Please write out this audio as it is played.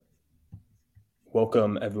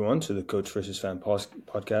Welcome, everyone, to the Coach versus Fan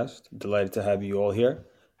podcast. Delighted to have you all here.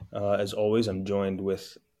 As always, I'm joined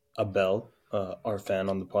with Abel, our fan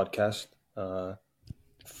on the podcast,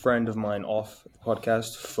 friend of mine off the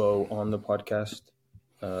podcast, foe on the podcast.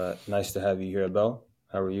 Nice to have you here, Abel.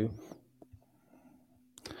 How are you?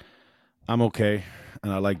 I'm okay,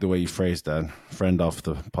 and I like the way you phrased that. Friend off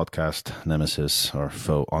the podcast, nemesis, or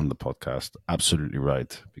foe on the podcast. Absolutely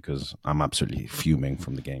right, because I'm absolutely fuming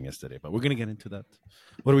from the game yesterday. But we're going to get into that.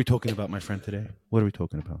 What are we talking about, my friend, today? What are we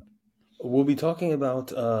talking about? We'll be talking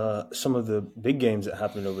about some of the big games that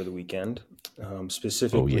happened over the weekend,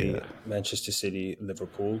 specifically Manchester City,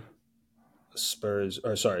 Liverpool, Spurs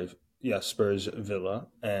Villa,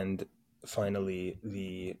 and finally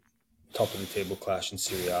the top of the table clash in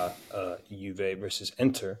Serie A, Juve versus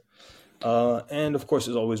Inter. And of course,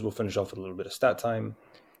 as always, we'll finish off with a little bit of stat time.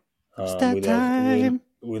 We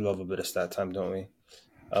love a bit of stat time, don't we?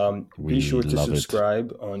 Be sure to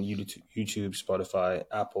subscribe on YouTube, Spotify,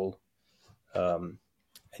 Apple.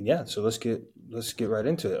 And yeah, so let's get right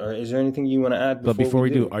into it. Or is there anything you want to add? Before we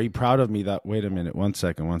do, are you proud of me that? Wait a minute, one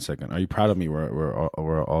second. Are you proud of me?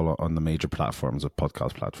 We're all on the major platforms of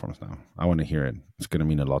podcast platforms now. I want to hear it. It's going to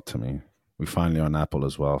mean a lot to me. We finally on Apple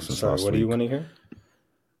as well. Sorry, what do you want to hear?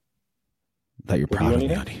 That you're proud of me,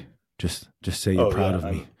 honey. Just say you're proud of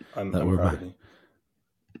me. I'm proud of you.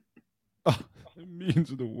 Oh, it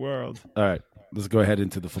means the world. All right, let's go ahead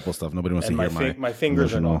into the football stuff. Nobody wants to hear my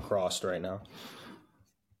fingers are not crossed right now.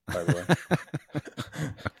 By the way.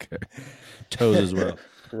 Okay. Toes as well.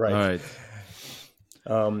 Right.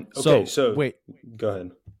 All right. Okay, so wait. Go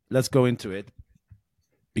ahead. Let's go into it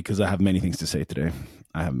because I have many things to say today.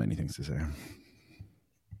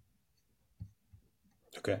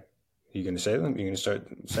 Okay. Are you going to say them? Are you going to start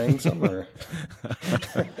saying something? Or?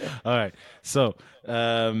 All right. So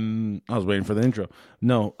I was waiting for the intro.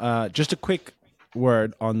 No, just a quick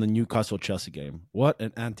word on the Newcastle-Chelsea game. What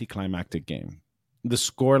an anticlimactic game. The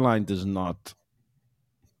scoreline does not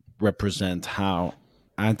represent how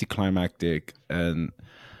anticlimactic, and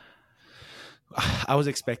I was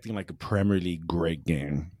expecting like a Premier League great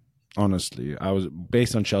game. Honestly, I was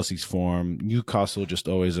based on Chelsea's form. Newcastle just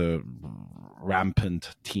always a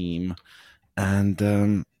rampant team,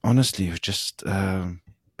 and honestly, it was just a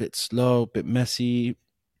bit slow, a bit messy.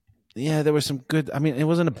 Yeah, there were some good. I mean, it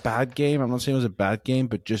wasn't a bad game. I'm not saying it was a bad game,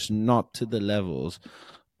 but just not to the levels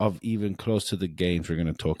of even close to the games we're going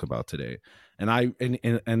to talk about today. And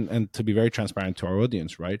to be very transparent to our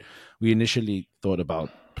audience, right? We initially thought about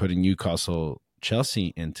putting Newcastle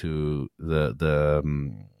Chelsea into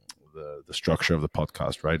the structure of the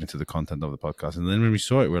podcast, right? Into the content of the podcast. And then when we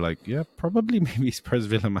saw it, we're like, yeah, probably maybe Spurs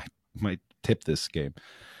Villa might tip this game.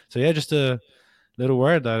 So yeah, just a little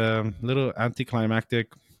word that little anticlimactic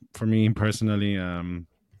for me personally.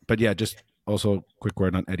 But yeah, just also quick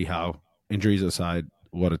word on Eddie Howe. Injuries aside,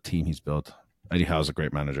 what a team he's built. Eddie Howe's a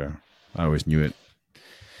great manager. I always knew it.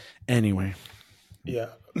 Anyway. Yeah.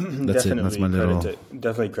 That's it. That's my little...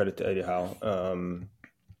 Definitely credit to Eddie Howe.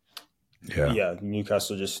 Yeah,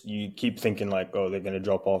 Newcastle you keep thinking like, oh, they're going to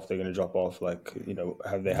drop off. Like,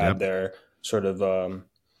 have they had their sort of, I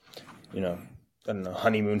don't know,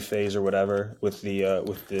 honeymoon phase or whatever with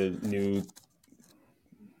the new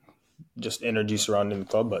just energy surrounding the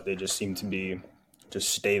club, but they just seem to just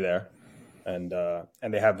stay there. And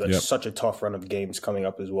they have such a tough run of games coming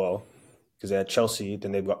up as well, because they had Chelsea,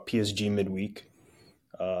 then they've got PSG midweek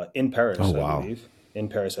in Paris,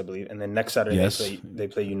 I believe, and then next Saturday they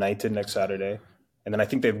play United next Saturday, and then I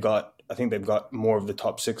think they've got more of the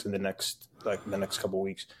top six in the next couple of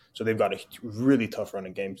weeks, so they've got a really tough run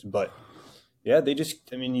of games. But yeah,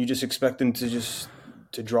 you just expect them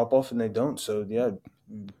to drop off, and they don't. So yeah,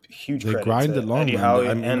 huge. They credit grind to along. Eddie Howe,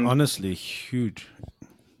 and honestly, huge.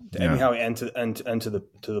 Eddie Howe and to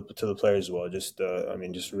the players as well. Just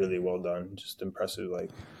just really well done. Just impressive.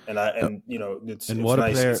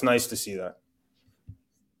 It's nice to see that.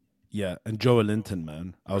 Yeah, and Joe Linton,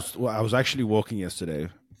 man. I was actually walking yesterday,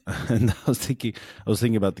 and I was thinking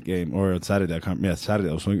about the game, or on Saturday. Saturday.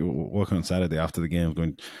 I was walking on Saturday after the game,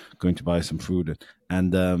 going to buy some food,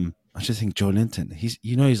 and I was just thinking, Joe Linton.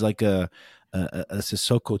 He's like a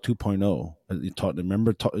Sissoko 2.0 at Tottenham.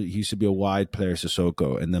 Remember, he used to be a wide player,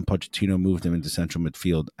 Sissoko, and then Pochettino moved him into central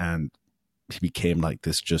midfield, and he became like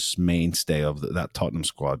this just mainstay of that Tottenham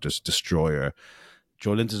squad, just destroyer.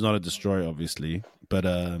 Joe Linton's not a destroyer, obviously, but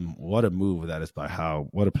what a move that is by Howe.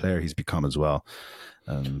 What a player he's become as well.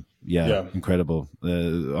 Incredible.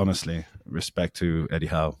 Honestly, respect to Eddie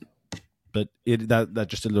Howe. But that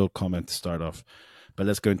just a little comment to start off. But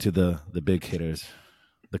let's go into the big hitters.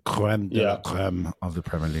 The crème de la crème of the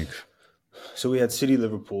Premier League. So we had City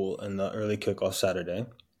Liverpool in the early kickoff Saturday.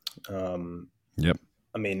 Um, Yep.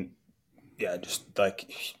 I mean, yeah, just like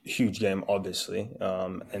huge game, obviously.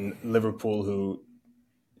 And Liverpool, who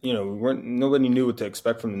we weren't nobody knew what to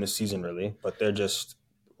expect from them this season, really, but they're just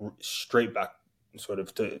straight back, sort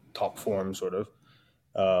of to top form, sort of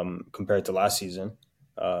compared to last season.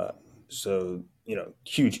 So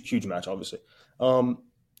huge match, obviously.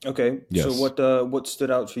 Okay, so Yes. what stood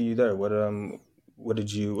out for you there? What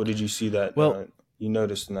did you see that Well, you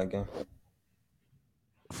noticed in that game?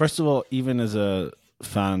 first of all, even as a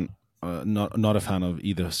fan, not a fan of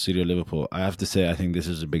either City or Liverpool, I have to say I think this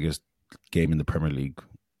is the biggest game in the Premier League,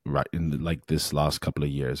 right? Like this last couple of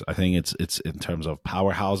years. I think it's in terms of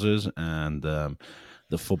powerhouses and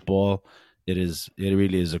the football. It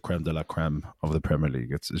really is a creme de la creme of the Premier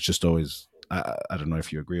League. It's just always. I don't know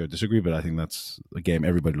if you agree or disagree, but I think that's a game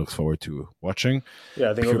everybody looks forward to watching,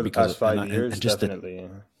 Yeah, I think pure over the because past of, and 5 years, and just that definitely.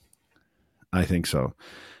 I think so.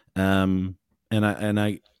 And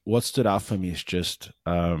I what stood out for me is just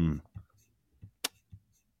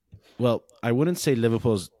well, I wouldn't say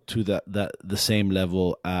Liverpool's to that the same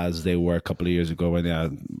level as they were a couple of years ago when they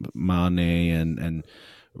had Mane and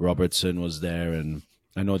Robertson was there, and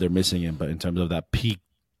I know they're missing him, but in terms of that peak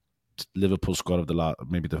Liverpool squad of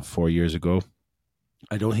maybe the 4 years ago,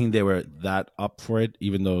 I don't think they were that up for it,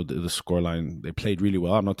 even though the scoreline, they played really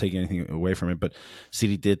well. I'm not taking anything away from it, but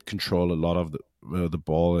City did control a lot of the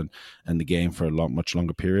ball and the game for a much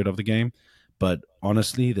longer period of the game. But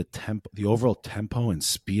honestly, the overall tempo and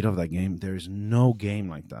speed of that game, there's no game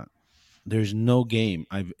like that. There's no game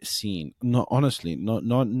I've seen. No, honestly, no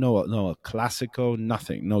Classico,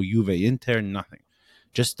 nothing. No Juve Inter, nothing.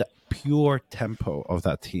 Just the pure tempo of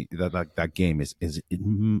that team, that game is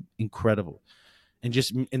incredible. And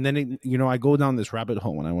then I go down this rabbit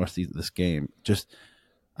hole when I watch this game. Just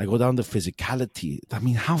I go down the physicality. I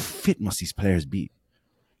mean, how fit must these players be?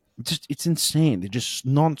 It's insane. They're just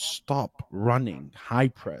non-stop running, high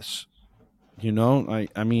press.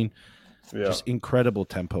 I mean, Yeah. just incredible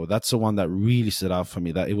tempo. That's the one that really stood out for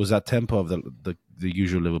me. That it was that tempo of the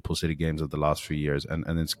usual Liverpool City games of the last few years, and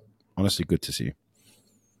it's honestly good to see.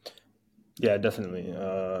 Yeah, definitely.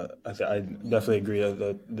 I definitely agree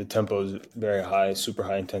that the tempo is very high, super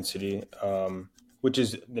high intensity, which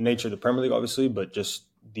is the nature of the Premier League, obviously, but just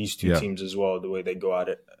these two Yeah, teams as well, the way they go at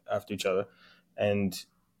it after each other. And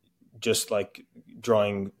just like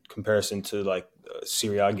drawing comparison to like a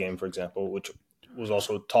Serie A game, for example, which was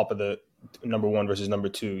also top of the number one versus number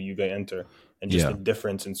two, Juve Inter, and just the yeah,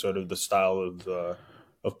 difference in sort of the style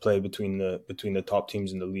of play between the top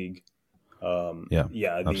teams in the league. yeah,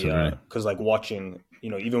 Yeah, the absolutely. because like watching,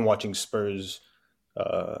 even watching Spurs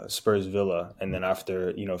Villa, and then after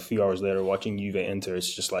a few hours later watching Juve Inter,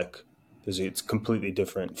 it's just like it's completely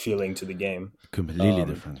different feeling to the game. Completely Um,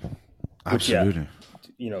 different. which yeah, Absolutely.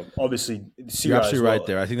 obviously You're Serie A as absolutely right well.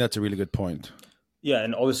 there. I think that's a really good point Yeah,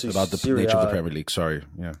 and obviously about the Serie nature of the A, Premier League. Sorry.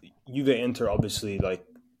 Yeah. Juve Inter, obviously like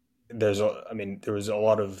I mean, there was a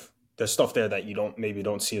lot of there's stuff there that you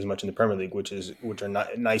don't see as much in the Premier League, which are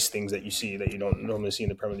not nice things that you see that you don't normally see in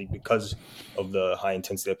the Premier League because of the high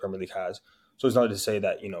intensity that Premier League has. So it's not to say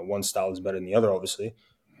that one style is better than the other, obviously,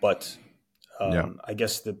 but Yeah. I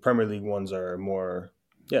guess the Premier League ones are more,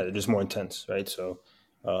 yeah, they're just more intense, right? So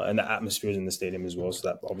and the atmosphere is in the stadium as well, so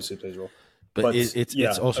that obviously plays a role. But But it's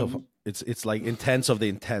yeah, also it's like intense of the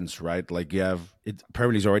intense, right? Like you have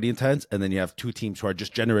Premier League's already intense, and then you have two teams who are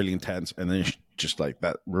just generally intense, and then just like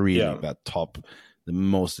that, really yeah, that top, the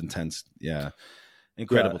most intense. Yeah, yeah,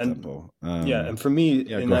 incredible and tempo. yeah, and for me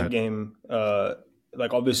Yeah, in go that ahead. game,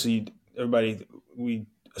 like obviously everybody we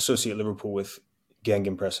associate Liverpool with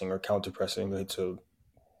gegenpressing or counter pressing, right? So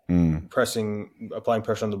Mm, applying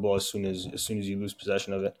pressure on the ball as soon as you lose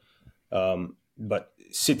possession of it. But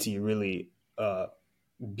City really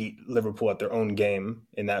beat Liverpool at their own game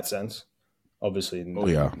in that sense. Obviously, oh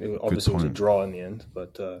yeah, good it was a point. draw in the end,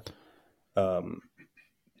 but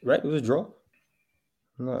right, it was a draw.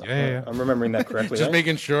 Yeah, yeah, I'm yeah. remembering that correctly, Just right?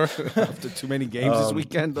 making sure after too many games this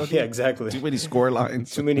weekend, Yeah, buddy. exactly. Too many score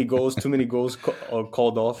lines. Too many goals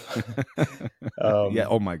called off. Yeah.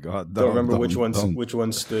 Oh my God. Don't Don't remember don't. which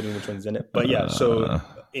ones stood and which ones didn't. But yeah, so Uh,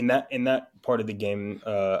 in that part of the game,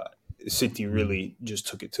 City really just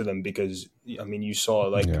took it to them because I mean you saw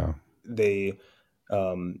like yeah. they,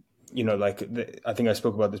 like I think I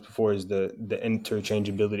spoke about this before is the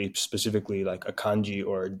interchangeability, specifically like Akanji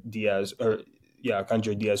or Diaz or yeah Akanji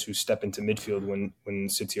or Diaz who step into midfield when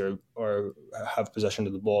City or have possession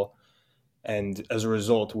of the ball, and as a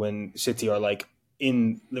result when City are like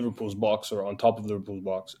in Liverpool's box or on top of Liverpool's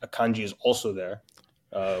box, Akanji is also there,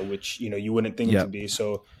 which you wouldn't think it to be.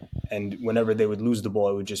 So, and whenever they would lose the ball,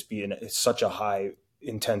 it would just be such a high,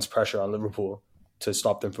 intense pressure on Liverpool to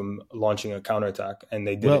stop them from launching a counterattack, and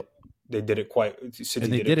they did it. They did it quite. City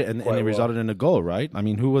and they did it, and it resulted in a goal, right? I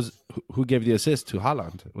mean, who gave the assist to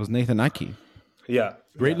Haaland? It was Nathan Ake. Yeah,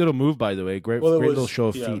 great little move, by the way. Great little show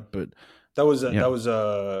of feet, but that was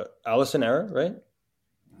Alisson error, right?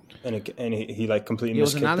 And he like completely. It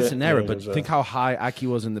was an Alisson error, but think how high Ake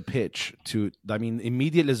was in the pitch.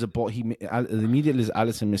 Immediately as immediately as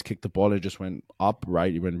Alisson miskicked the ball, it just went up.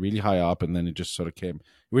 Right, it went really high up, and then it just sort of came.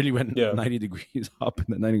 It really went 90 degrees up and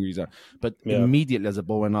then 90 degrees down. But immediately as the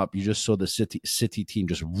ball went up, you just saw the City team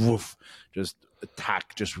just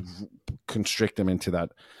attack, just constrict them into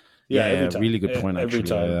that. Yeah, really good point. Every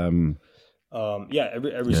time.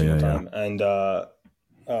 Every single time, and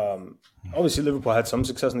obviously Liverpool had some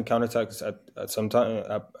success in the counterattacks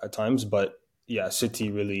at times, but City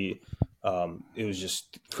really, it was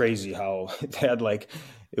just crazy how they had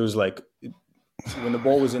it was like when the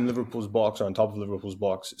ball was in Liverpool's box or on top of Liverpool's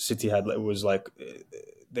box, City had they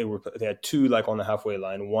had two on the halfway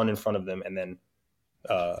line, one in front of them, and then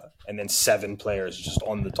 7 players just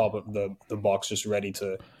on the top of the box, just ready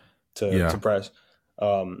to press.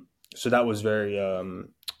 So that was very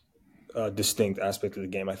distinct aspect of the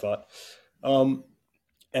game, I thought. And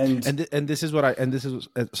this is what I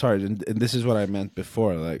meant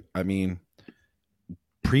before. Like, I mean,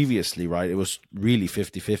 previously, right, it was really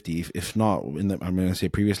 50-50, if not I'm going to say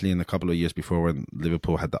previously, in a couple of years before, when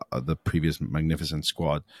Liverpool had the previous magnificent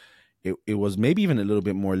squad, it was maybe even a little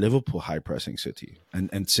bit more Liverpool high pressing City,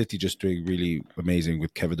 and City just doing really amazing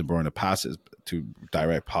with Kevin De Bruyne passes to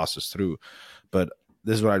direct passes through. But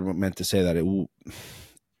this is what I meant to say, that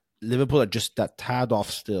Liverpool are just that tad off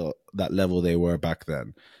still that level they were back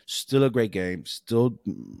then. Still a great game, still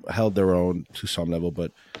held their own to some level,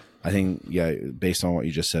 but I think, based on what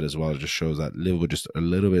you just said as well, it just shows that Liverpool just a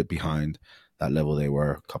little bit behind that level they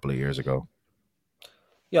were a couple of years ago.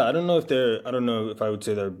 Yeah, I don't know if I would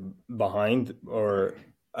say they're behind, or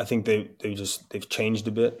I think they've changed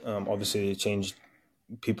a bit. Obviously, they changed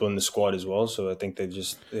people in the squad as well, so I think they've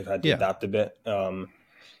had to adapt a bit. But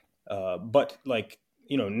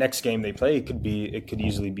next game they play, it could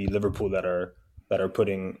easily be Liverpool that are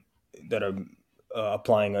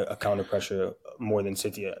applying a counter pressure more than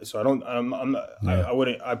City. So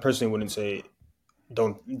I personally wouldn't say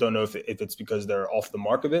don't know if it's because they're off the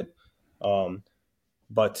mark a bit.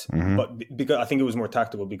 But because I think it was more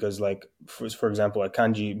tactical, because for example,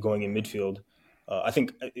 Kanji going in midfield, I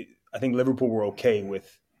think Liverpool were okay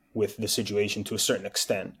with the situation to a certain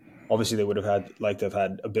extent. Obviously, they would have liked to have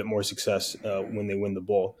had a bit more success when they win the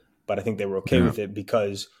ball, but I think they were okay with it,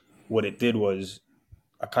 because what it did was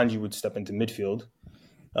Akanji would step into midfield,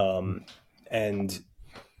 and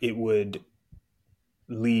it would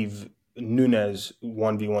leave Nunes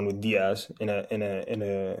 1v1 with Diaz in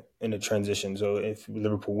a transition. So if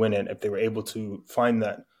Liverpool win it, if they were able to find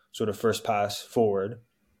that sort of first pass forward,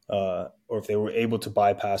 or if they were able to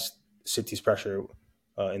bypass City's pressure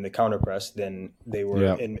in the counter press, then they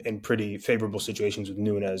were in pretty favorable situations with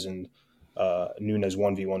Nunes, and Nunes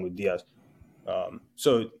 1v1 with Diaz.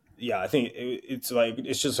 I think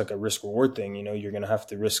it's just like a risk reward thing. You're going to have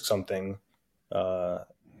to risk something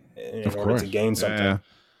in order to gain something.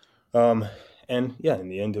 In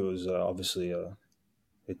the end, it was obviously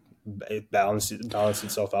it balanced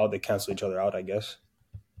itself out. They canceled each other out, I guess.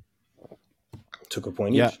 Took a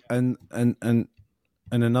point each. And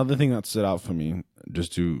another thing that stood out for me,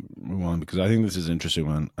 just to move on, because I think this is an interesting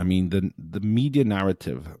one. I mean, the media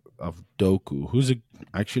narrative of Doku, who's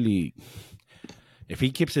actually, if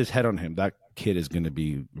he keeps his head on him, that kid is going to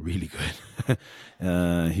be really good.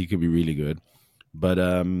 He could be really good. But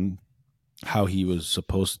how he was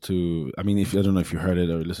supposed to, I mean, I don't know if you heard it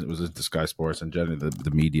or listened, it was to Sky Sports, and generally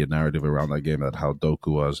the media narrative around that game, that how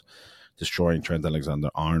Doku was destroying Trent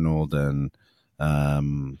Alexander-Arnold and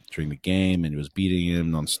during the game, and he was beating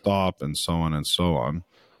him nonstop, and so on and so on.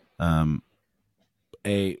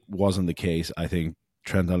 Wasn't the case. I think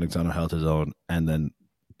Trent Alexander held his own, and then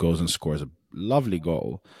goes and scores a lovely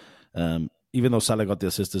goal. Even though Salah got the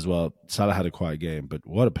assist as well, Salah had a quiet game. But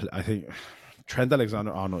I think Trent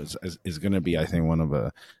Alexander-Arnold is going to be, I think, one of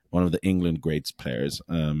the England greats players.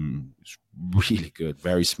 He's really good,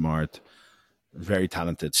 very smart, very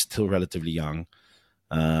talented, still relatively young.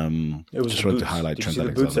 It was just wanted to highlight Trent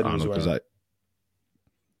Alexander-Arnold because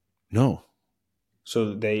no.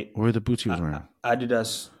 So where were the boots he was wearing?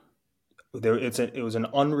 Adidas. It was an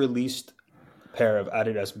unreleased pair of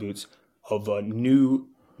Adidas boots of a new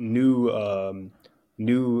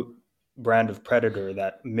brand of Predator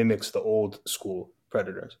that mimics the old school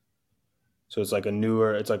Predators. So it's like a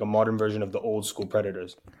modern version of the old school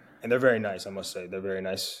Predators, and they're very nice. I must say, they're very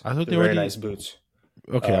nice. I thought They're very nice boots.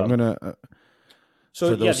 Okay, I'm gonna. So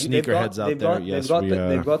For yeah, those sneakerheads out there, yes,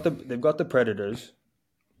 they've got the Predators,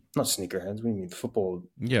 not sneakerheads. We mean football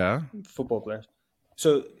players.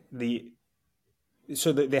 So they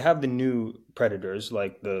have the new Predators,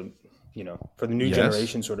 like for the new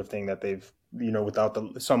generation sort of thing that they've without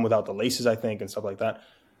the laces, I think, and stuff like that.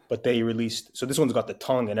 But they released, so this one's got the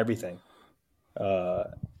tongue and everything. The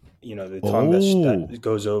tongue that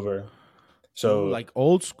goes over. So like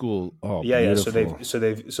old school. Oh, yeah, beautiful.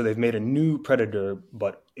 yeah. So they've made a new Predator,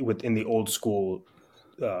 but within the old school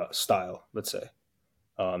style, let's say.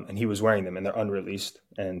 And he was wearing them, and they're unreleased.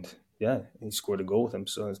 And yeah, he scored a goal with them,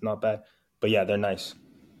 so it's not bad. But yeah, they're nice.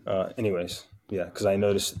 Anyways, yeah, because I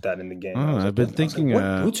noticed that in the game. I've been thinking,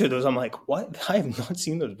 what boots are those? I'm like, what? I have not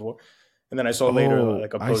seen those before. And then I saw later,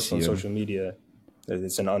 like a post on social media.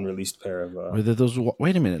 It's an unreleased pair of. Those?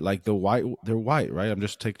 Wait a minute, like the white. They're white, right? I'm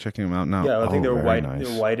just checking them out now. Yeah, I think they're white. Nice.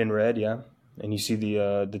 They're white and red. Yeah, and you see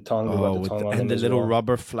the tongue. The tongue on and the little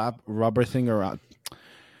rubber thing around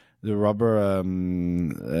the rubber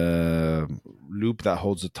loop that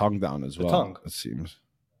holds the tongue down as well. Tongue. It seems.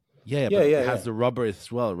 Yeah, it has the rubber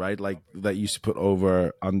as well, right? Like that you used to put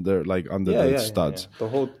under the studs. Yeah.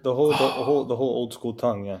 The whole old school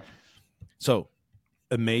tongue. Yeah. So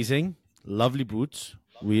amazing. Lovely boots.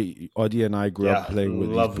 Audie and I grew up playing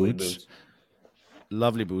with these boots.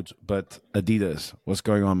 Lovely boots, but Adidas, what's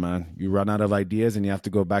going on, man? You run out of ideas and you have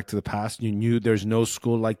to go back to the past. You knew there's no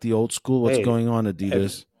school like the old school. What's going on,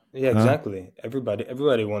 Adidas? Exactly.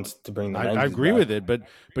 Everybody wants to bring the 90s I agree back. with it, but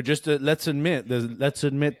just let's admit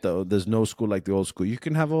though, there's no school like the old school. You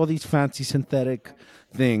can have all these fancy synthetic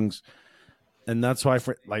things, and that's why,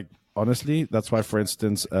 for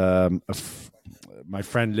instance, my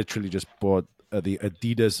friend literally just bought the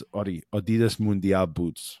Adidas Mundial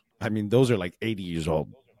boots. I mean, those are like 80 years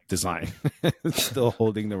old design, still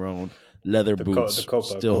holding their own leather boots,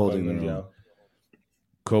 still holding their own.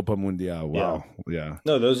 Copa Mundial. Wow. Yeah.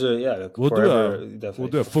 No, those are We'll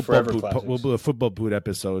do a football boot. We'll do a football boot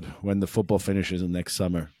episode when the football finishes next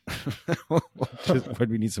summer. Just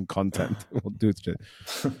when we need some content, we'll do it.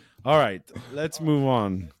 All right, let's move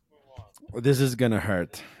on. This is gonna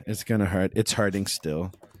hurt. It's gonna hurt. It's hurting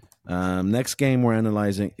still. Next game we're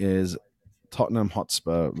analyzing is Tottenham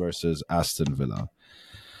Hotspur versus Aston Villa.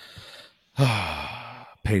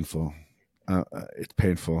 Painful. It's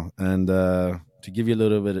painful. And to give you a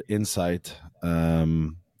little bit of insight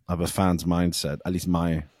of a fan's mindset, at least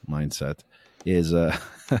my mindset, is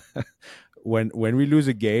when we lose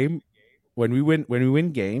a game, when we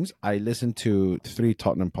win games, I listen to 3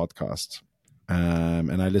 Tottenham podcasts,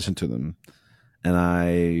 and I listen to them, and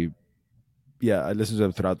I listen to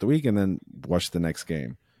them throughout the week, and then watch the next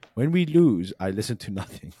game. When we lose, I listen to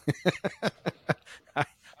nothing.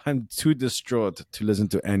 I'm too distraught to listen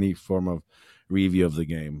to any form of review of the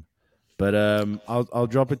game. But I'll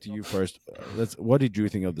drop it to you first. What did you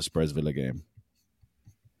think of the Spurs Villa game?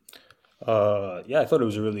 I thought it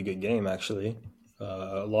was a really good game, actually.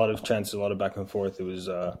 A lot of chances, a lot of back and forth. It was,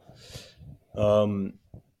 I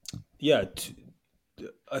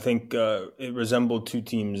think it resembled 2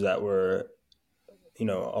 teams that were,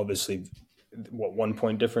 obviously, 1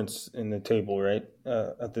 point difference in the table, right?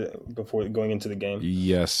 Before going into the game.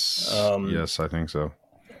 Yes, yes, I think so.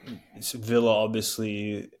 It's Villa,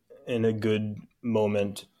 obviously, in a good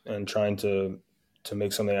moment and trying to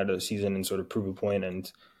make something out of the season and sort of prove a point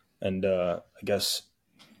and I guess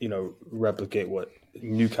replicate what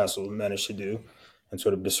Newcastle managed to do and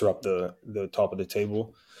sort of disrupt the top of the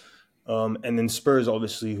table. And then Spurs,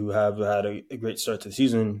 obviously, who have had a great start to the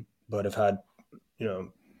season, but have had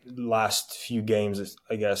last few games,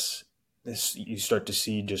 I guess, you start to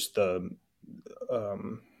see just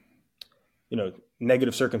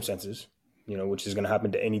negative circumstances, which is going to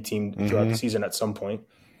happen to any team throughout the season at some point,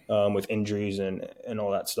 with injuries and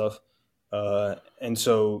all that stuff. And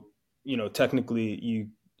so, technically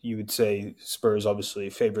you would say Spurs obviously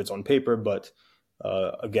favorites on paper, but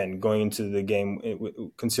again, going into the game,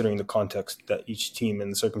 considering the context that each team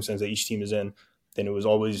and the circumstance that each team is in, then it was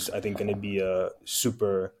always, I think, going to be a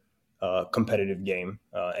super competitive game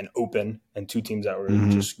and open, and 2 teams that were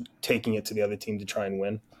just taking it to the other team to try and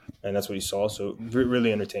win. And that's what you saw. So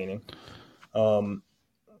really entertaining. And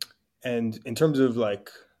in terms of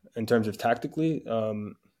tactically,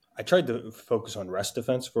 I tried to focus on rest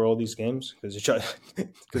defense for all these games because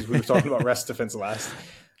we were talking about rest defense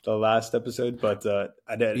the last episode, but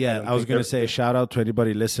I did. Yeah, I was going to say shout out to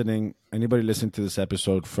anybody listening to this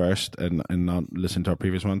episode first and not listen to our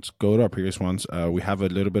previous ones. Go to our previous ones. We have a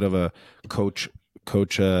little bit of a coach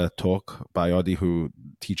coach talk by Odi, who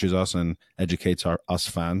teaches us and educates us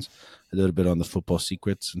fans a little bit on the football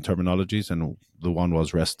secrets and terminologies, and the one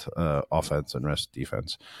was rest offense and rest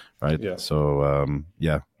defense, right? Yeah. So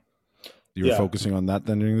you were focusing on that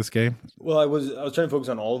then during this game. Well, I was trying to focus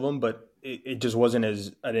on all of them, but it just wasn't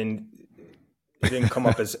as it didn't come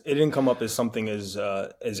up as something as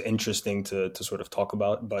interesting to sort of talk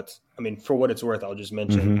about. But I mean, for what it's worth, I'll just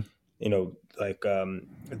mention, like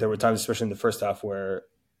there were times, especially in the first half, where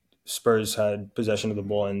Spurs had possession of the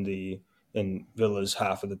ball in Villa's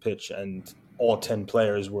half of the pitch, and all 10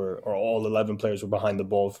 players or all 11 players were behind the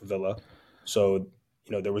ball for Villa. So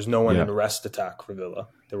there was no one in rest attack for Villa.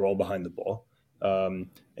 They were all behind the ball.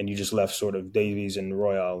 And you just left sort of Davies and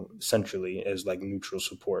Royale centrally as like neutral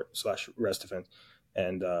support / rest defense,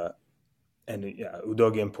 and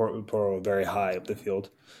Udogie and Porro very high up the field,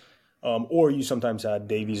 or you sometimes had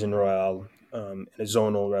Davies and Royale in a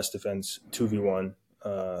zonal rest defense 2v1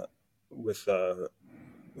 with who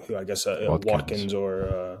I guess Watkins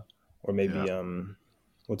or maybe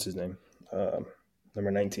what's his name,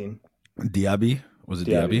 number 19, Diaby. Was it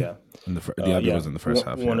Diaby? Yeah. Diaby was in the first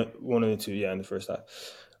half. One of the two, in the first half.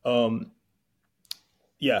 And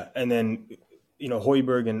then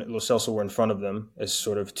Højbjerg and Lo Celso were in front of them as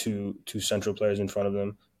sort of two central players in front of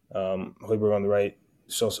them. Højbjerg on the right,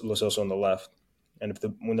 Lo Celso on the left. And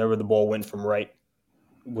whenever the ball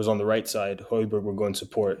was on the right side, Højbjerg would go and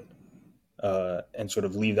support and sort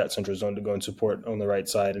of leave that central zone to go and support on the right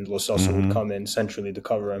side, and Lo Celso would come in centrally to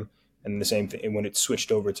cover him. And the same thing, and when it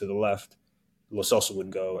switched over to the left, Lo Celso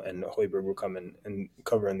would go and Højbjerg would come in and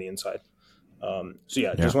cover on the inside.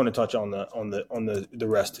 Just want to touch on the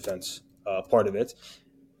rest defense part of it.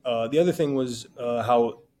 The other thing was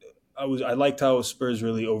how I liked how Spurs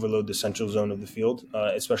really overload the central zone of the field,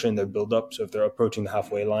 especially in their build-up. So if they're approaching the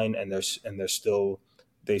halfway line and they still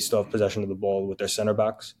have possession of the ball with their center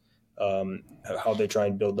backs, how they try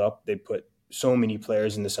and build up, they put so many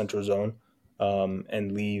players in the central zone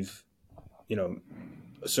and leave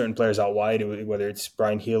certain players out wide, whether it's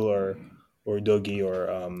Brian Hill or Dougie or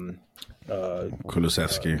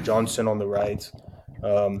Kulusevski, Johnson on the right.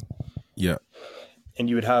 And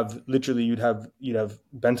you'd have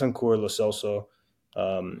Bentancur, Lo Celso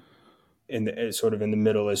sort of in the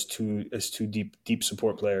middle as two deep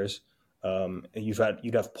support players. And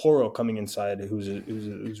you'd have Porro coming inside,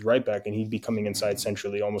 who's right back, and he'd be coming inside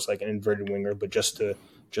centrally, almost like an inverted winger, but just to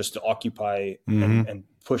occupy and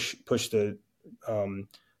push the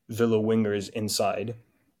Villa wingers inside.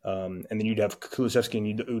 And then you'd have Kulusevski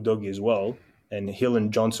and Udogie as well, and Hill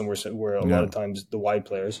and Johnson were a lot of times the wide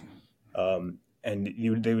players. And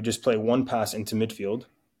they would just play one pass into midfield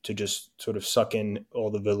to just sort of suck in all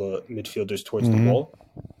the Villa midfielders towards the ball,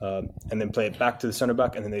 and then play it back to the center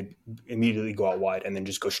back, and then they immediately go out wide, and then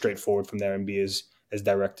just go straight forward from there and be as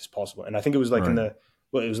direct as possible. And I think it was like in the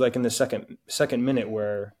second minute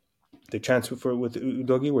where they transferred with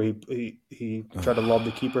Udogie, where he tried to lob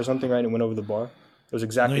the keeper or something, right, and went over the bar. It was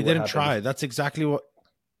exactly. No, he didn't try. That's exactly what.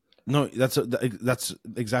 No, that's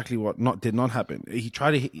exactly what did not happen. He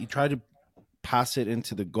tried to pass it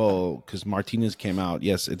into the goal because Martinez came out.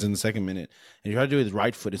 Yes, it's in the second minute, and he tried to do it with his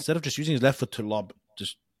right foot instead of just using his left foot to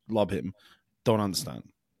lob him. Don't understand.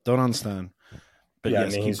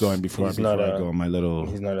 But keep going before I go on my little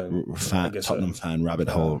Tottenham fan rabbit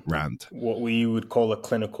hole rant. What we would call a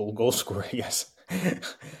clinical goal scorer, yes.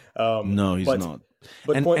 No, he's not.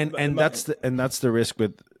 But that's the risk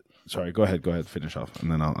with. Sorry, go ahead, finish off,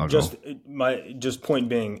 and then I'll go. My point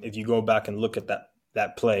being, if you go back and look at that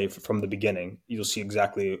play from the beginning, you'll see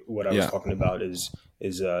exactly what I was talking about. Is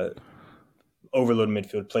overload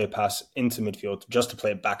midfield, play a pass into midfield just to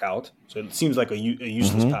play it back out. So it seems like a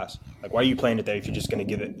useless pass. Like, why are you playing it there if you're just going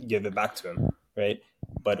to give it back to him, right?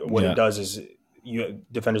 But what it does is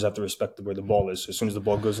defenders have to respect where the ball is. So as soon as the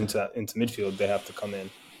ball goes into midfield, they have to come in,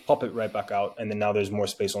 pop it right back out, and then now there's more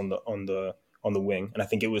space on the wing. And I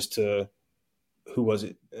think it was to who was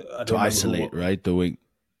it? To isolate, right? The wing.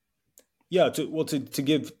 Yeah, to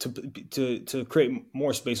create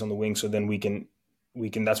more space on the wing, so then we can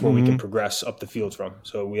that's where we can progress up the field from.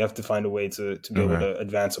 So we have to find a way to be able to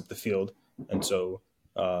advance up the field, and so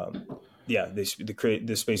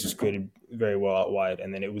the space was created very well out wide,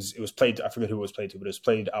 and then it was played. I forget who it was played to, but it was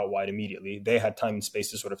played out wide immediately. They had time and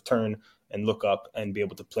space to sort of turn and look up and be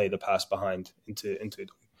able to play the pass behind into it.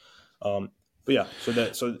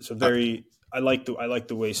 I like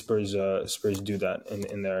the way Spurs do that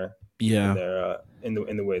in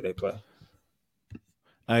the way they play.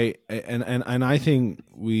 I think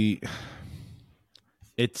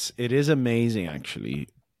it is amazing actually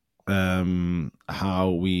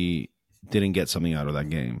how we didn't get something out of that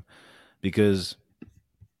game, because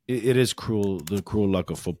it is cruel, the cruel luck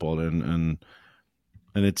of football, and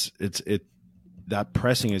it's that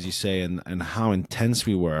pressing, as you say, and how intense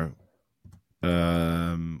we were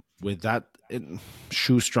with that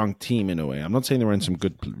shoe-strong team in a way. I'm not saying there weren't some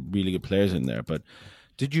really good players in there, but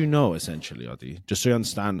did you know, essentially, Adi, just so you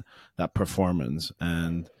understand that performance,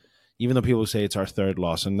 and even though people say it's our third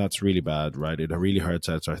loss, and that's really bad, right? It really hurts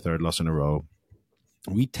that it's our third loss in a row.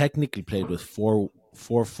 We technically played with four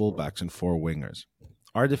fullbacks and four wingers.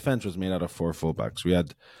 Our defense was made out of four fullbacks. We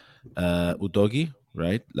had Udogi,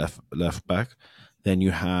 right, left back. Then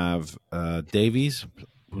you have Davies,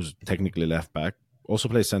 who's technically left back, also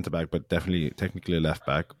plays centre back, but definitely technically left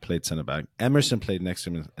back, played centre back. Emerson played next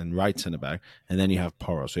to him and right centre back, and then you have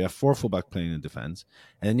Porro. So you have four fullback playing in defense,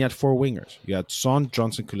 and then you had four wingers. You had Son,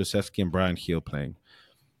 Johnson, Kulusevski, and Brian Heel playing.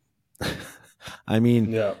 I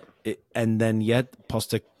mean, yeah. And then yet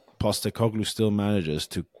Postecoglou still manages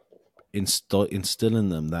to instill in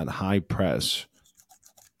them that high press,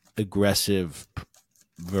 aggressive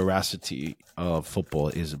veracity of football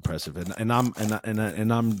is impressive, and I'm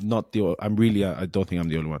not the I don't think I'm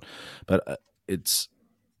the only one, but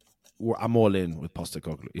I'm all in with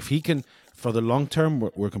Postecoglou. If he can, for the long term,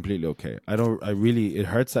 we're completely okay. It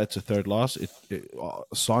hurts that it's a third loss.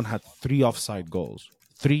 Son had three offside goals.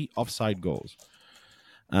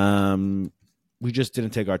 We just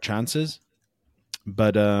didn't take our chances,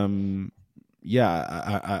 but I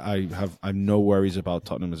have no worries about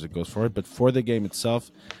Tottenham as it goes forward. But for the game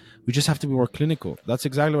itself, we just have to be more clinical. That's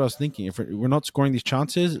exactly what I was thinking. If we're not scoring these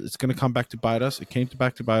chances, it's going to come back to bite us. It came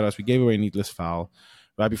back to bite us. We gave away a needless foul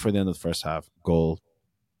right before the end of the first half, goal,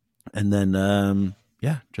 and then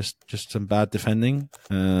just some bad defending.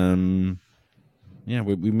 We're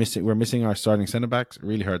missing our starting centre backs. It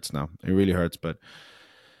really hurts now. It really hurts, but.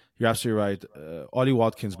 You're absolutely right. Ollie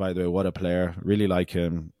Watkins, by the way, what a player. Really like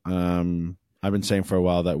him. I've been saying for a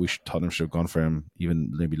while that Tottenham should have gone for him,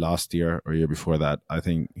 even maybe last year or year before that. I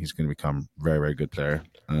think he's going to become a very, very good player.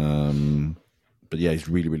 But yeah, he's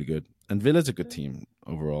really, really good. And Villa's a good team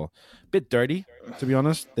overall. Bit dirty, to be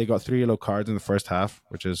honest. They got 3 yellow cards in the first half,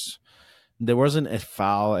 there wasn't a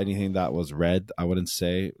foul, anything that was red, I wouldn't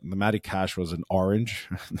say. The Matty Cash was an orange,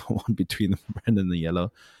 the one between the red and the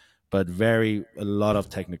yellow. But a lot of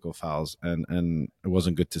technical fouls, and it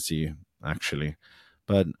wasn't good to see, actually.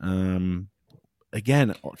 But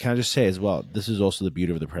again, can I just say as well, this is also the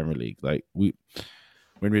beauty of the Premier League. Like when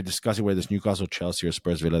we're discussing whether it's Newcastle, Chelsea, or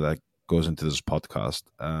Spurs Villa that goes into this podcast,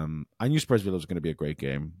 I knew Spurs Villa was going to be a great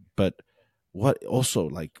game, but what also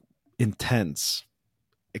like intense,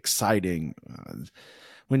 exciting.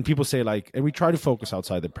 When people say and we try to focus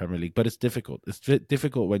outside the Premier League, but it's difficult. It's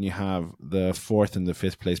difficult when you have the 4th and the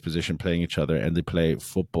 5th place position playing each other, and they play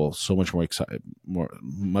football so much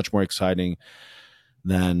much more exciting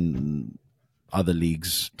than other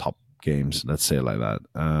leagues' top games. Let's say it like that.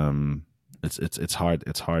 It's hard.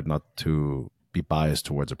 It's hard not to be biased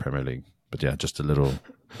towards the Premier League. But yeah, just a little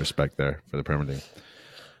respect there for the Premier League.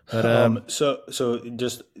 But so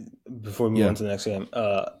just before we move on to the next game,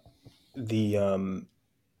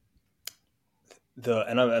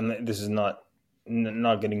 and this is not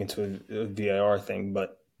getting into a VAR thing,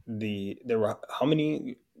 but there were how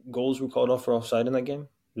many goals were called off for offside in that game?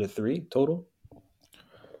 Was it 3 total?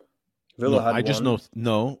 Villa had 1. Just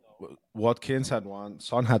know Watkins had 1,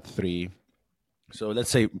 Son had 3, so let's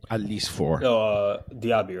say at least 4. No,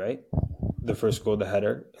 Diaby, right? The first goal, the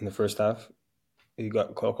header in the first half, he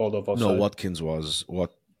got called off offside. No,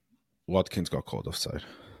 Watkins got called offside.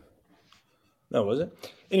 No, was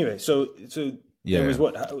it? Anyway, so yeah, it was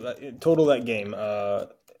what total that game.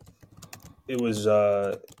 It was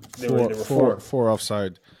there were 4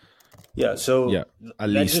 offside. Yeah, so yeah, at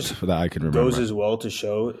least that I can remember. Goes as well to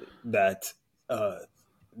show that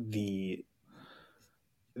the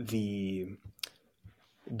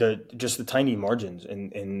just the tiny margins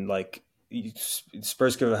in like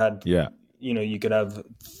Spurs could have had. Yeah. You could have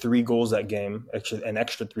 3 goals that game, an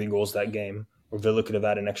extra 3 goals that game, or Villa could have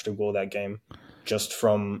had an extra goal that game, just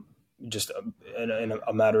from in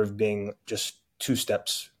a matter of being just 2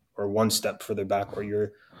 steps or 1 step further back,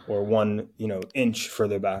 or 1 inch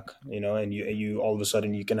further back, and you all of a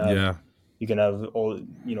sudden you can have all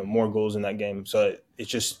more goals in that game. So it's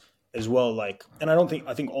just as well and I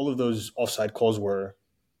think all of those offside calls were,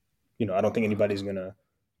 I don't think anybody's gonna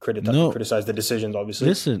criticize the decisions, obviously.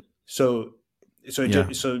 Listen. So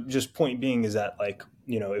just point being is that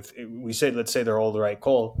if we say, let's say they're all the right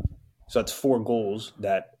call, so that's 4 goals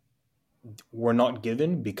that were not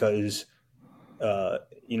given because the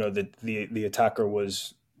attacker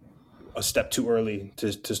was a step too early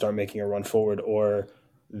to start making a run forward, or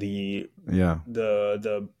the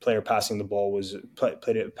player passing the ball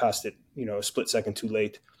passed it, a split second too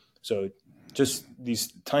late. So just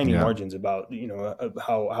these tiny margins about,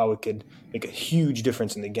 how it could make a huge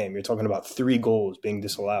difference in the game. You're talking about 3 goals being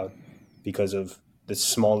disallowed because of the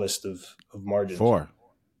smallest of margins. Four.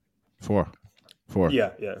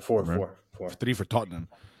 Yeah, 4. 3 for Tottenham.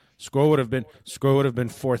 Score would have been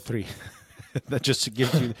 4-3. That just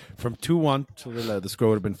gives you from 2-1 to the score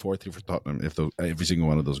would have been 4-3 for Tottenham if every single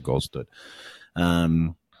one of those goals stood.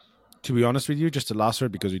 To be honest with you, just the last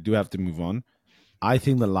word, because we do have to move on. I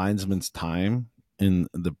think the linesman's time in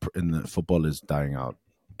the football is dying out.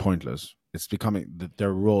 Pointless. It's becoming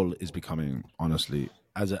their role is becoming, honestly,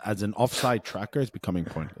 as an offside tracker, it's becoming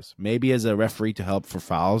pointless. Maybe as a referee to help for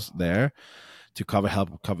fouls there, to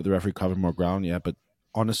help cover the referee, cover more ground. Yeah, but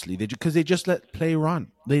honestly, because they just let play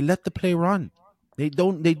run. They let the play run. They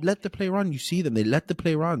let the play run. You see them. They let the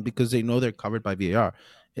play run because they know they're covered by VAR.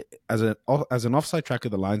 As an offside tracker,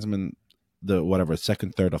 the linesman, the whatever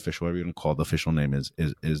second, third official, whatever you want to call it, the official name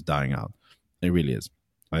is dying out. It really is.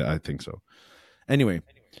 I think so. Anyway,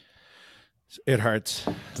 it hurts.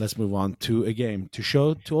 Let's move on to a game to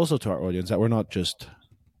show to our audience that we're not just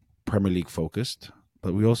Premier League focused,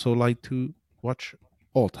 but we also like to watch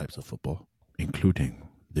all types of football, including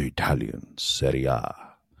the Italian Serie A.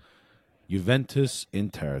 Juventus,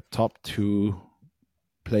 Inter, top 2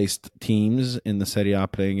 placed teams in the Serie A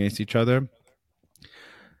playing against each other.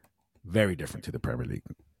 Very different to the Premier League.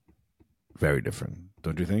 Very different,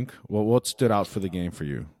 don't you think? Well, what stood out for the game for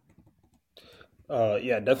you?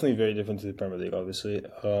 Yeah, definitely very different to the Premier League, obviously.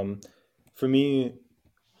 For me,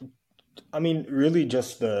 I mean, really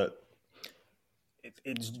just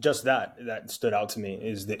it's just that stood out to me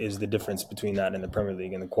is the difference between that and the Premier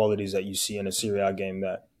League, and the qualities that you see in a Serie A game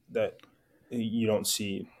that you don't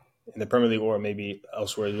see in the Premier League or maybe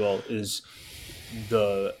elsewhere as well. Is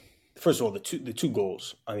first of all the two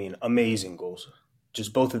goals. I mean, amazing goals.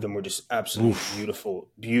 Just both of them were just absolutely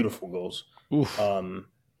beautiful goals.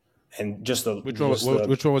 And just which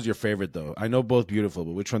one was your favorite though? I know both beautiful,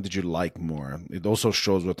 but which one did you like more? It also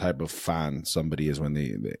shows what type of fan somebody is when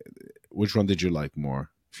they which one did you like more,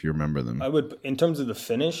 if you remember them? I would, in terms of the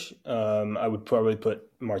finish, I would probably put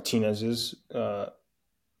Martinez's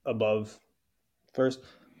above first.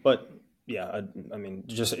 But yeah, I mean,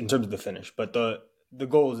 just in terms of the finish. But the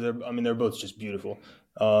goals, they're both just beautiful.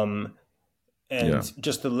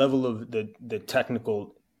 Just the level of the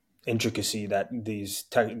technical intricacy that these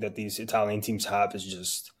Italian teams have is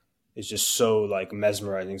just so like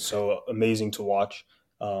mesmerizing, so amazing to watch.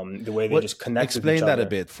 The way they just connect with each other.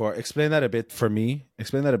 Explain that a bit for me.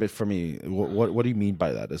 What do you mean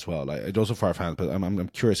by that as well? Like, it's also for our fans, but I'm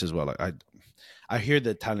curious as well. Like, I hear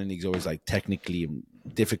the Italian league is always like technically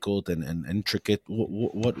difficult and intricate.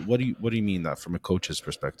 What do you mean that from a coach's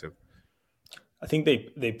perspective? I think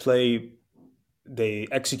they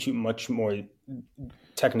execute much more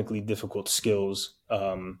technically difficult skills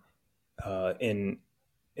in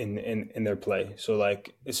their play. So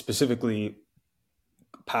like specifically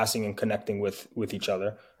passing and connecting with each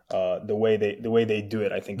other. The way they do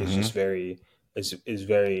it, I think, is just very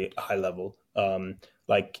high level.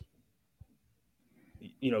 Like,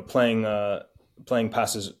 playing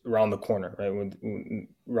passes around the corner, right? When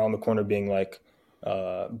around the corner being like,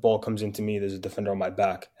 ball comes into me, there's a defender on my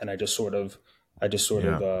back, and I just sort of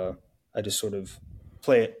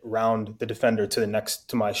play it around the defender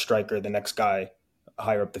to my striker, the next guy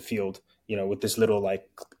higher up the field, with this little like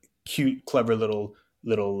cute, clever little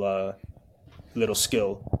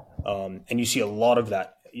skill. And you see a lot of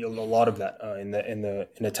that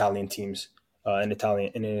in Italian teams, in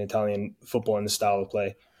Italian football, and the style of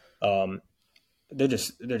play. They're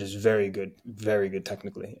just very good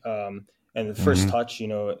technically. And the first touch,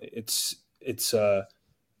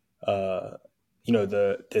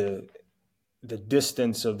 the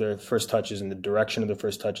distance of their first touches and the direction of the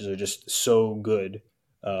first touches are just so good.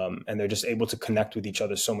 And they're just able to connect with each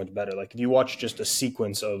other so much better. Like if you watch just a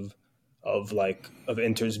sequence of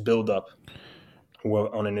Inter's build up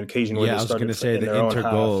on an occasion where they started in their own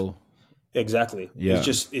half. Goal. Exactly. Yeah. It's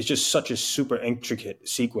just such a super intricate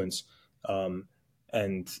sequence.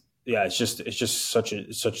 And yeah, it's just such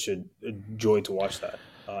a joy to watch that.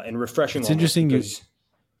 And refreshing. It's interesting because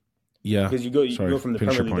you go from the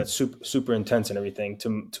Premier League that's super intense and everything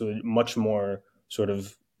to a much more sort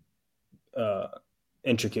of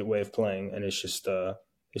intricate way of playing, and it's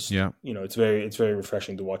it's very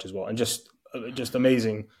refreshing to watch as well, and just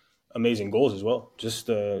amazing goals as well. Just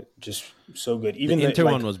so good. Even the Inter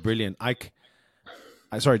one was brilliant. I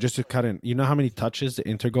sorry, just to cut in. You know how many touches the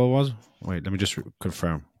Inter goal was? Wait, let me just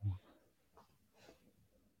confirm.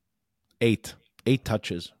 8. 8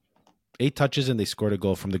 touches. 8 touches, and they scored a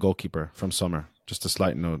goal from the goalkeeper from Sommer. Just a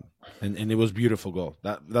slight note. And it was a beautiful goal.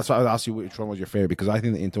 That's why I asked you which one was your favorite, because I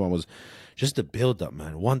think the Inter one was just the build-up,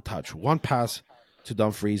 man. One touch, one pass to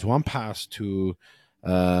Dumfries, one pass to,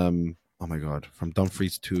 oh my God, from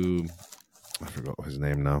Dumfries to, I forgot his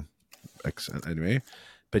name now. Anyway.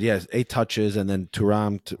 But yes, 8 touches, and then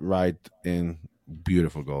Thuram right in,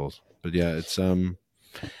 beautiful goals. But yeah, it's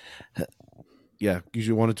yeah.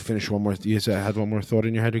 You wanted to finish one more. You had one more thought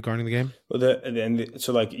in your head regarding the game. Well,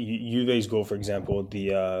 so like Juve's goal, for example,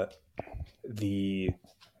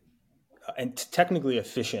 and technically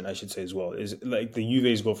efficient, I should say as well, is like the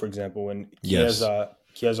Juve's goal, for example, when Chiesa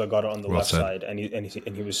got it on the left side, and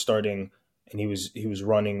he was starting, and he was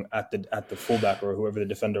running at the fullback or whoever the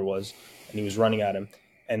defender was, and he was running at him.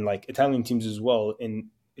 And like Italian teams as well, in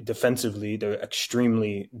defensively, they're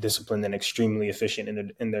extremely disciplined and extremely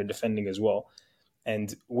efficient in their defending as well.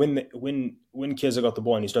 And when Chiesa got the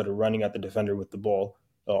ball and he started running at the defender with the ball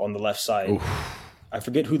on the left side, oof. I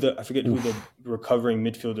forget who the recovering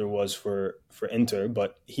midfielder was for Inter,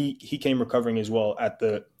 but he came recovering as well at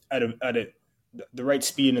the right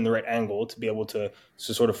speed and the right angle to be able to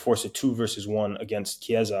sort of force a 2-versus-1 against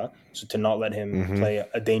Chiesa, so to not let him play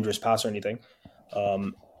a dangerous pass or anything.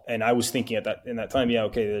 And I was thinking in that time, yeah,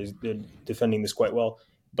 okay, they're defending this quite well,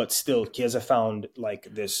 but still, Chiesa found like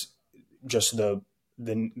this, just the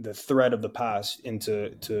thread of the pass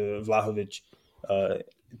to Vlahovic,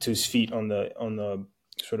 to his feet on the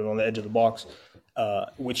sort of on the edge of the box,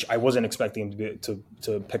 which I wasn't expecting him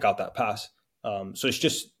to pick out that pass. So it's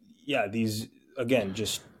just, yeah, these again,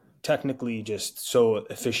 just technically just so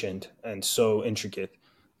efficient and so intricate,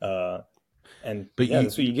 that's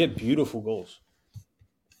what you get, beautiful goals.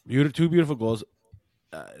 Two beautiful goals.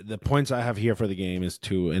 The points I have here for the game is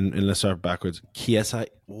 2, and let's start backwards. Chiesa,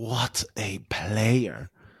 what a player!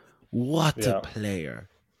 What a player!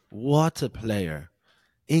 What a player!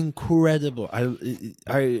 Incredible. I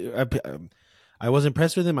was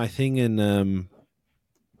impressed with him, I think, in I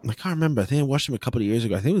can't remember. I think I watched him a couple of years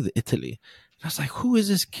ago. I think it was Italy. And I was like, who is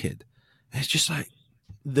this kid? And it's just like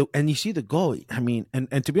and you see the goal. I mean,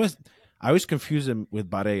 and to be honest, I always confuse them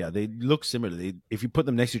with Barella. They look similar. If you put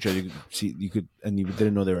them next to each other, you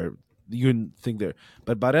didn't know you didn't think they're,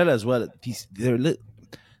 but Barella as well.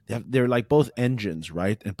 They're like both engines,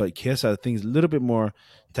 right? But Chiesa, I think, is a little bit more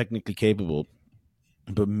technically capable,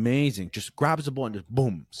 but amazing. Just grabs the ball and just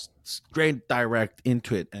boom, straight direct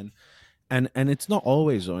into it. And it's not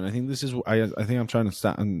always though. And I think this is, I think I'm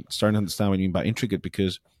starting to understand what you mean by intricate,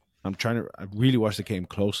 because I really watched the game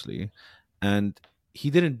closely, and he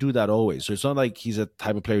didn't do that always. So it's not like he's a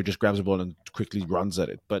type of player who just grabs the ball and quickly runs at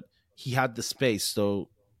it, but he had the space. So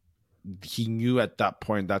he knew at that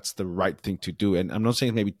point that's the right thing to do. And I'm not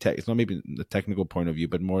saying it's not maybe the technical point of view,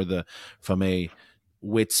 but more from a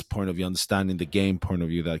wits point of view, understanding the game point of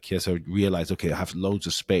view, that Chiesa realized, okay, I have loads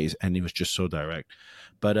of space, and he was just so direct.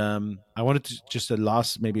 But I wanted to just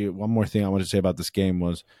maybe one more thing I wanted to say about this game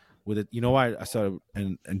was with it. You know why I started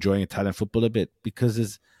enjoying Italian football a bit?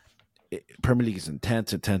 Because Premier League is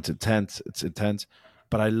intense. It's intense,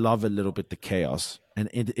 but I love a little bit the chaos. And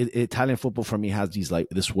Italian football for me has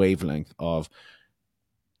this wavelength of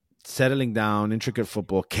settling down, intricate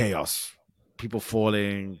football, chaos, people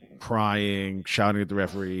falling, crying, shouting at the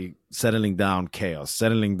referee, settling down, chaos. You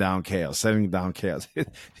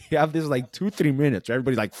have this 2-3 minutes where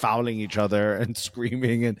everybody's fouling each other and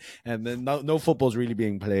screaming, and then no football's really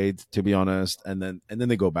being played, to be honest. And then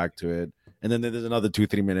they go back to it. And then there's another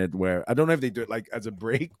 2-3 minute where I don't know if they do it as a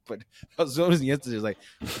break, but I was noticing yesterday,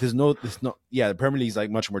 there's no, the Premier League is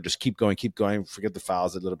much more just keep going, forget the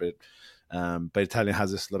fouls a little bit. But Italian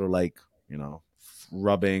has this little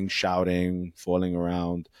rubbing, shouting, falling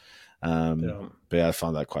around. But yeah, I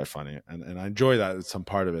found that quite funny, and I enjoy that. It's some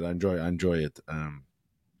part of it. I enjoy it.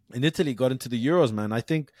 In Italy, got into the Euros, man. I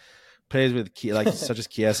think players with such as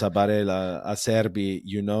Chiesa, Barella, Acerbi,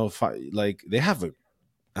 they have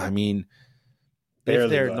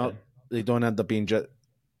if they're not, they don't end up being just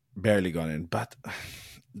barely got in, but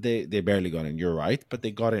they barely got in. You're right, but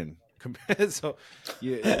they got in. So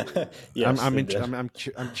yeah, yes, I'm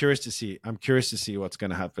curious to see. I'm curious to see what's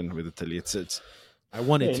going to happen with Italy. It's I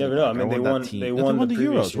want it to. You never know. I mean, they won the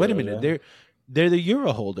Euros. Wait a minute, they're the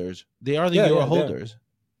Euro holders. They are the Euro holders.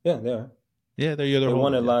 Yeah, they are. Yeah, they're Euro holders. They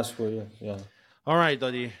won it last year. Yeah. All right,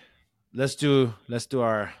 Dodi. Let's do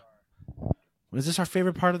our. Is this our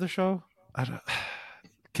favorite part of the show?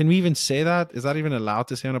 Can we even say that? Is that even allowed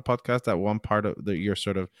to say on a podcast, that one part of your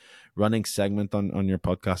sort of running segment on your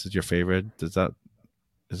podcast is your favorite? Is that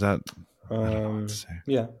I don't know what to say.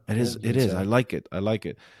 Yeah, it is. I like it.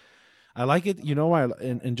 I like it. You know why?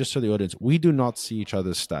 And just for the audience, we do not see each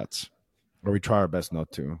other's stats, or we try our best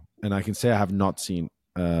not to. And I can say I have not seen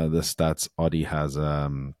the stats Audie has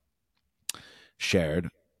shared.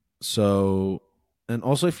 So, and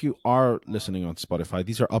also if you are listening on Spotify,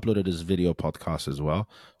 these are uploaded as video podcasts as well.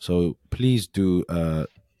 So please do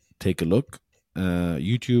take a look.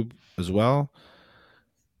 YouTube as well.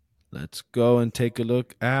 Let's go and take a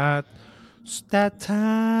look at Stat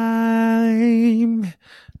Time.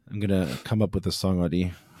 I'm gonna come up with a song,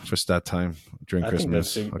 Audie, for Stat Time during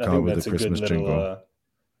Christmas. I'll come up with a Christmas jingle. I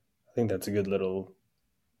think that's a good little.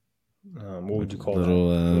 What would you call that?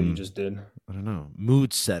 What you just did? I don't know.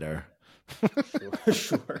 Mood setter.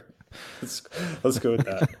 Sure. Let's go with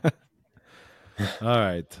that. All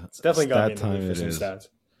right. It's definitely got me in the mood for some stats.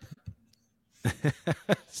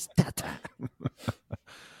 Stat time.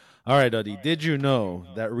 All right, Audie. Did you know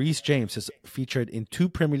that Reece James has featured in 2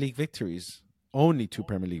 Premier League victories? Only 2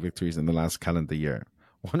 Premier League victories in the last calendar year.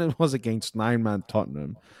 One was against 9-man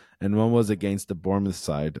Tottenham, and one was against the Bournemouth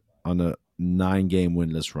side on a 9-game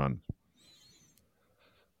winless run.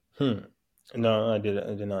 No, I did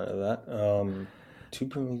not know that. 2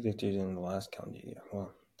 Premier League victories in the last calendar year.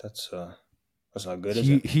 Well, that's not good, is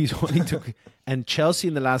it? He's only took, and Chelsea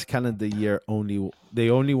in the last calendar year only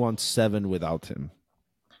won 7 without him.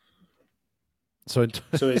 So it's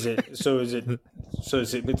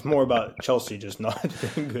more about Chelsea just not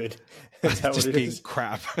being good. Is that just what it being is?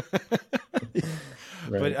 Crap.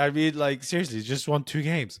 Right. But I mean, like, seriously, just won 2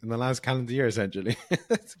 games in the last calendar year, essentially.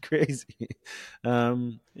 That's crazy.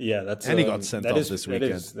 Yeah, that's and he got sent off this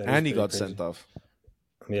weekend. And he got crazy. Sent off.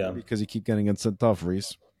 Yeah, because you keep getting sent off,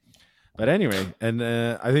 Reece. But anyway, and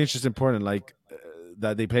I think it's just important, like,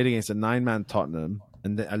 that they played against a 9-man Tottenham.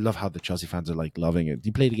 And I love how the Chelsea fans are like loving it.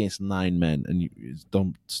 You played against 9 men, and you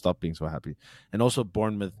don't stop being so happy. And also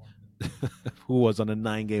Bournemouth, who was on a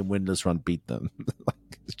 9-game winless run, beat them.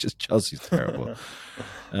 Like, it's just Chelsea's terrible.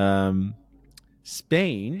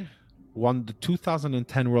 Spain won the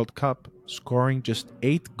 2010 World Cup, scoring just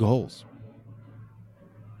 8 goals.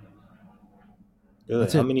 Really?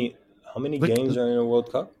 That's how many games are in a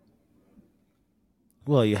World Cup?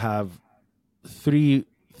 Well, you have three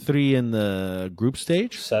in the group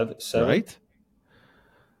stage. Seven? Right?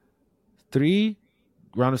 3,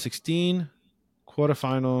 round of 16,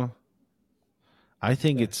 quarterfinal. I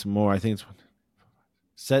think it's more. I think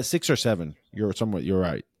it's 6 or 7. You're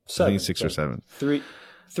right. 7, I think it's 6 or 7. 3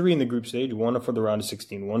 in the group stage, 1 for the round of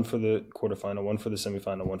 16, 1 for the quarterfinal, 1 for the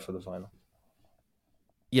semifinal, 1 for the final.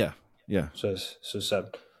 Yeah. So 7.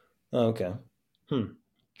 Oh, okay.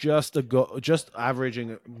 Just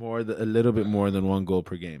averaging a little bit more than 1 goal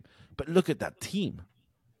per game. But look at that team.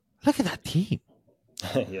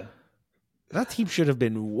 Yeah. That team should have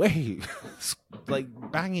been way like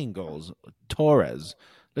banging goals. Torres.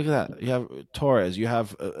 Look at that. You have Torres. You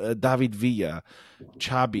have David Villa,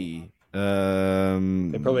 Xabi.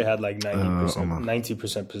 They probably had like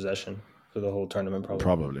 90% possession for the whole tournament.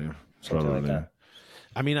 Probably. Like that.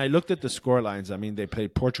 I mean, I looked at the score lines. I mean, they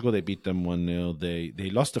played Portugal. They beat them 1-0. They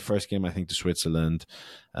lost the first game, I think, to Switzerland.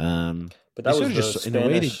 But that was just Spanish. In a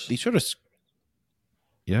way, they sort of.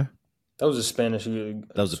 Yeah. That was a Spanish. That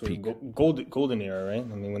was a peak. Golden era, right?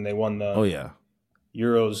 I mean, when they won the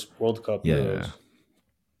Euros, World Cup Euros.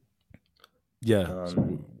 Yeah.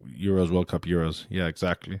 Euros, World Cup Euros. Yeah,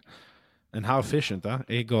 exactly. And how efficient, huh?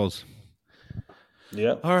 8 goals.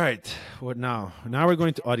 Yeah. All right. What now? Now we're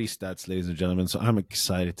going to Audie stats, ladies and gentlemen. So I'm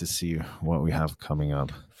excited to see what we have coming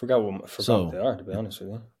up. Forgot what they are, to be honest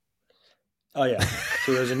with you. Oh, yeah.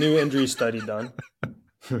 So there's a new injury study done.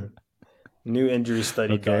 Done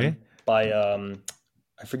by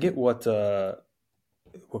I forget what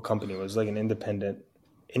company it was, like an independent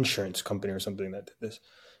insurance company or something that did this.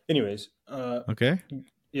 Anyways, okay.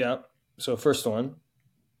 Yeah. So first one.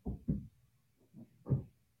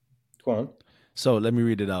 Go on. So let me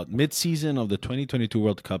read it out. Mid-season of the 2022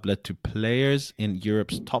 World Cup led to players in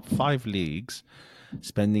Europe's top 5 leagues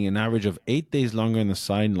spending an average of 8 days longer on the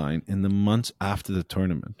sideline in the months after the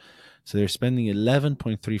tournament. So they're spending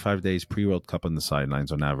 11.35 days pre-World Cup on the sidelines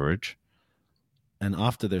on average. And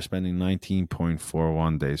after, they're spending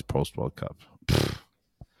 19.41 days post-World Cup.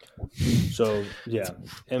 So,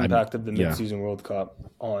 impact of the mid-season World Cup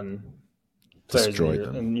on players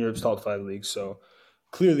in Europe's top 5 leagues. So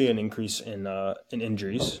clearly an increase in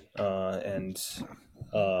injuries and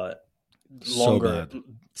longer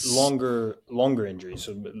injuries,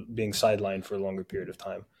 so being sidelined for a longer period of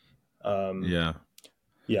time.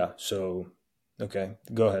 Yeah. So, okay,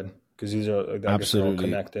 go ahead, because these are all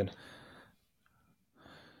connected.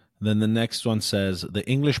 Then the next one says the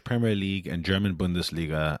English Premier League and German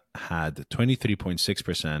Bundesliga had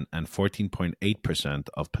 23.6% and 14.8%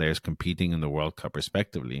 of players competing in the World Cup,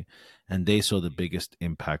 respectively, and they saw the biggest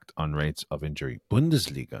impact on rates of injury.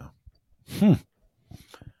 Bundesliga.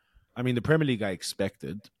 I mean, the Premier League I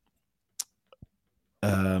expected,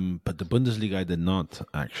 but the Bundesliga I did not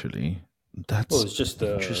actually. That's it's just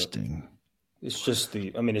interesting. It's just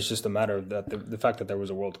it's just a matter of that the fact that there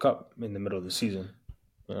was a World Cup in the middle of the season.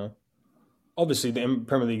 You know, obviously the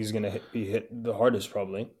Premier League is going to be hit the hardest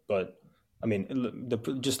probably, but I mean,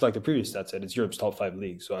 just like the previous stat said, it's Europe's top 5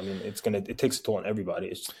 league. So I mean, it takes a toll on everybody.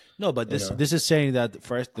 This is saying that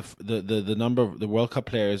first the number of the World Cup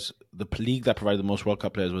players, the league that provided the most World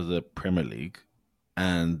Cup players was the Premier League,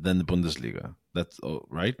 and then the Bundesliga. That's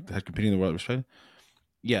right. Had competing in the World Cup.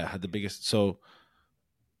 Yeah, had the biggest. So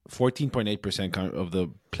 14.8% of the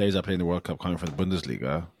players that play in the World Cup coming from the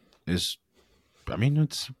Bundesliga is. I mean,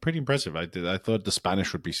 it's pretty impressive. I thought the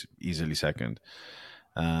Spanish would be easily second.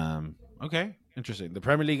 Okay, interesting. The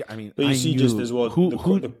Premier League. I mean, but you see just as well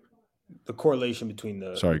the correlation between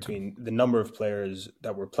the number of players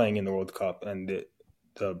that were playing in the World Cup and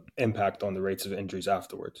the impact on the rates of injuries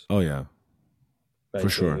afterwards. Oh yeah, right? For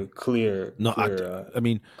sure. Clear. I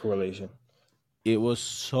mean, correlation. It was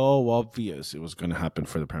so obvious it was going to happen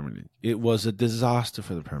for the Premier League. It was a disaster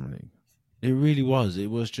for the Premier League. It really was. It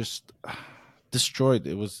was just destroyed.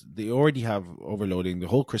 They already have overloading the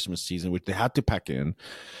whole Christmas season, which they had to pack in.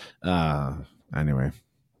 Anyway,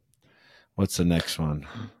 what's the next one?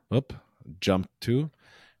 Jump to.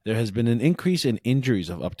 There has been an increase in injuries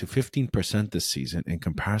of up to 15% this season in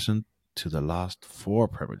comparison to the last 4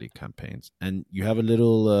 Premier League campaigns. And you have a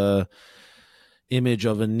little image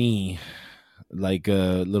of a knee, like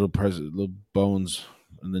little bones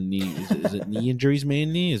on the knee. Is it knee injuries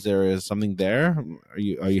mainly? Is there something there? Are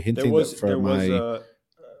you hinting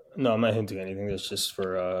no, I'm not hinting anything. That's just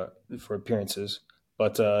for appearances.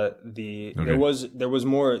 But there was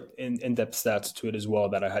more in-depth stats to it as well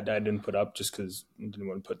that I didn't put up just because I didn't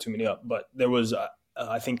want to put too many up. But there was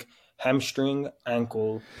I think hamstring,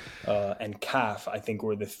 ankle, and calf. I think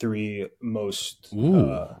were the 3 most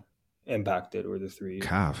impacted, or the 3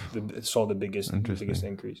 calf saw the biggest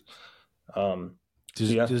increase.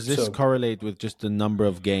 Does this correlate with just the number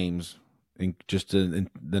of games, the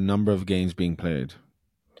number of games being played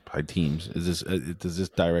by teams? Does this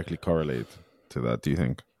directly correlate to that? Do you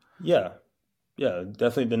think? Yeah,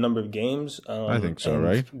 definitely the number of games. I think so,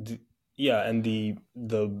 right? And the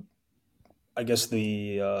I guess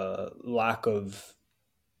the lack of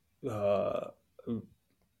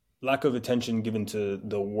attention given to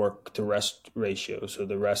the work to rest ratio, so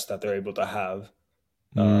the rest that they're able to have.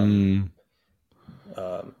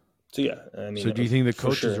 So yeah, I mean. So do you think the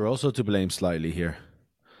coaches are also to blame slightly here?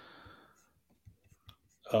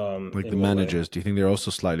 Like the managers, do you think they're also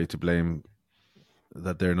slightly to blame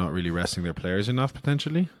that they're not really resting their players enough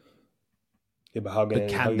potentially? Yeah, but how are you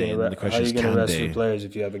going to rest your players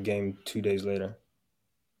if you have a game 2 days later?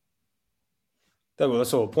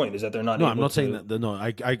 That's the whole point. Is that they're not. No, I'm not saying that. No,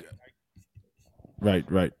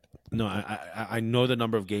 Right. No, I know the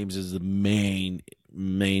number of games is the main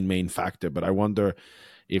factor, but I wonder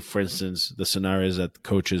if, for instance, the scenarios that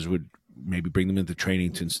coaches would maybe bring them into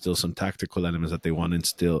training to instill some tactical elements that they want to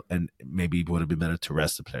instill, and maybe would have been better to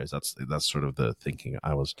rest the players. That's sort of the thinking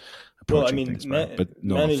I was approaching things by. But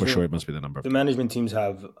no, for sure it must be the number. The management teams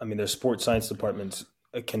have, their sports science departments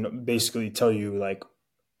can basically tell you, like,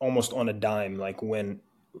 almost on a dime, like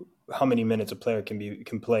how many minutes a player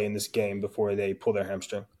can play in this game before they pull their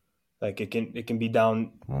hamstring. Like it can be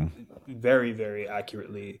down very, very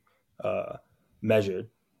accurately measured.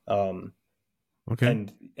 Okay.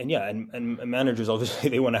 And managers, obviously,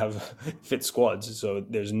 they want to have fit squads, so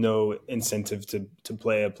there's no incentive to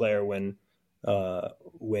play a player when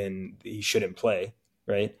he shouldn't play,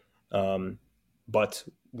 right? But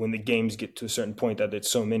when the games get to a certain point that it's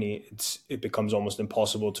so many, it becomes almost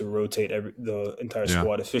impossible to rotate the entire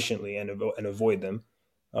squad efficiently and avoid them.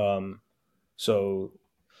 So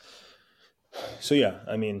yeah,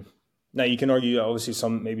 now you can argue, obviously,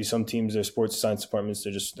 some teams, their sports science departments,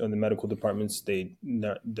 they're just, in the medical departments, they're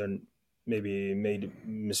maybe made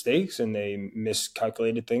mistakes and they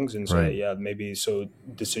miscalculated things, and so maybe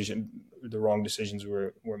the wrong decisions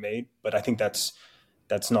were made. But I think that's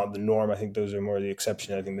not the norm. I think those are more the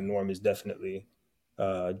exception. I think the norm is definitely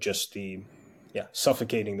just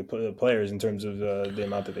suffocating the players in terms of the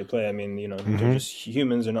amount that they play. They're just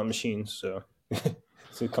humans, they're not machines. So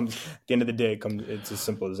so it comes at the end of the day, it's as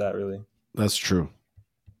simple as that, really. That's true.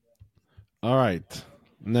 All right,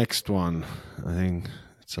 next one. I think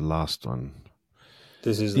it's the last one.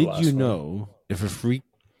 This is the last one. Did you know if a free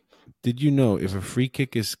Did you know if a free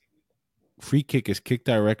kick is kicked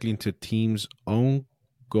directly into team's own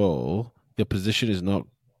goal, the position is not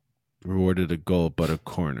rewarded a goal but a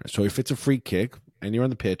corner. So if it's a free kick and you're on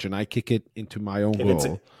the pitch and I kick it into my own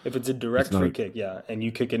goal, if it's a it's direct not free a, kick, yeah, and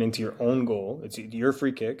you kick it into your own goal, it's your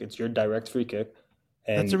free kick, it's your direct free kick,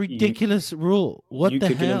 that's a and ridiculous rule. What you the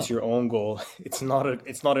kick it into hell? your own goal. It's not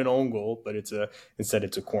an own goal, but instead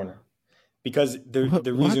it's a corner. Because the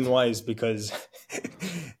reason What? why is because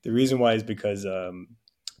the reason why is because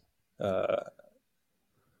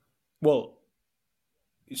well,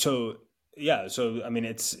 so yeah, so I mean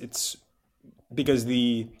it's because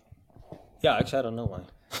the yeah, actually I don't know why.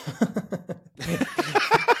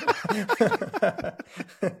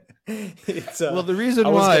 Well, the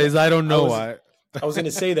reason why is I don't know why. I was going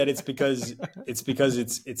to say that it's because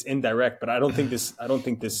it's indirect, but I don't think this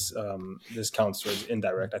this counts towards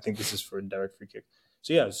indirect. I think this is for a direct free kick.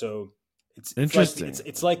 So yeah, so it's Interesting.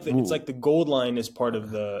 It's like the goal line is part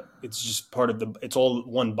of the. It's just part of the. It's all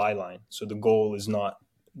one byline. So the goal is not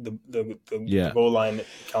the goal line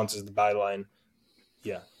counts as the byline.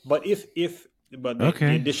 Yeah, but the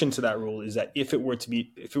addition to that rule is that if it were to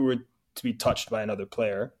be touched by another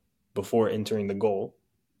player before entering the goal,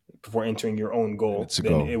 before entering your own goal,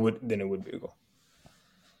 then it would be a goal.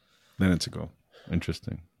 Then it's a goal.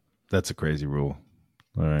 Interesting. That's a crazy rule.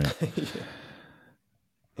 All right.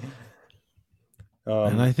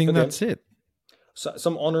 And I think that's it. So,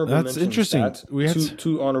 some honorable mentions. That's interesting. We had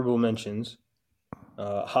two honorable mentions.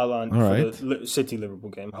 Haaland for the City Liverpool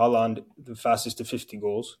game. Haaland, the fastest to 50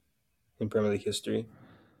 goals in Premier League history.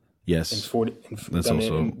 Yes. In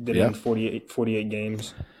 48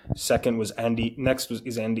 games. Second was Andy. Next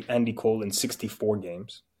is Andy Cole in 64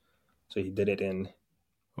 games. So he did it in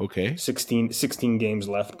 16 games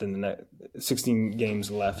left in the 16 games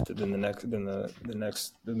left than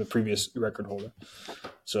the previous record holder.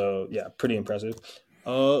 So yeah, pretty impressive.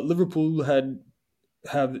 Liverpool have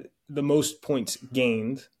the most points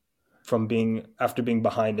gained from after being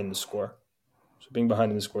behind in the score. So being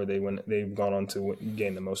behind in the score, they've gone on to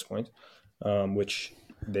gain the most points, which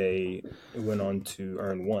they went on to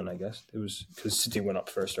earn one. I guess it was because City went up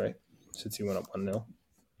first, right? City went up 1-0.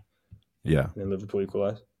 Yeah, and then Liverpool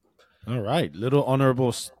equalized. All right, little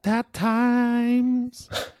honorable stat times.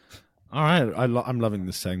 All right, I'm loving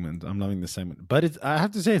this segment. But I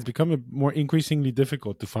have to say, it's becoming more increasingly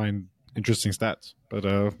difficult to find interesting stats. But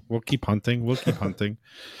we'll keep hunting.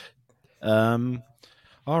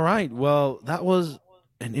 All right. Well, that was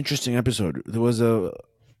an interesting episode. There was a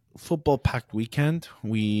football-packed weekend.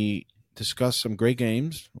 We discussed some great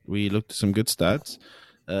games. We looked at some good stats.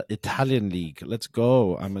 Italian league, let's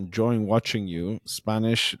go. I'm enjoying watching you.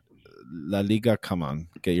 Spanish La Liga, come on,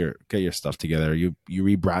 get your stuff together. You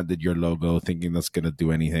rebranded your logo thinking that's gonna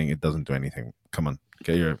do anything. It doesn't do anything. Come on,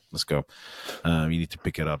 let's go. You need to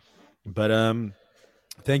pick it up. But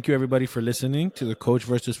thank you everybody for listening to the Coach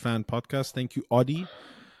versus Fan podcast. Thank you, Audie,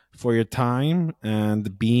 for your time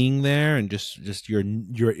and being there and just your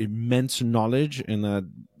immense knowledge in that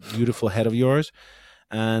beautiful head of yours.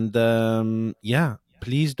 And yeah,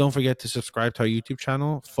 please don't forget to subscribe to our YouTube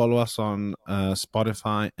channel. Follow us on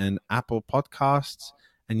Spotify and Apple Podcasts.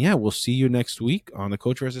 And yeah, we'll see you next week on the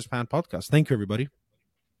Coach versus Fan podcast. Thank you, everybody.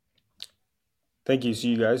 Thank you. See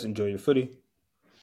you guys. Enjoy your footy.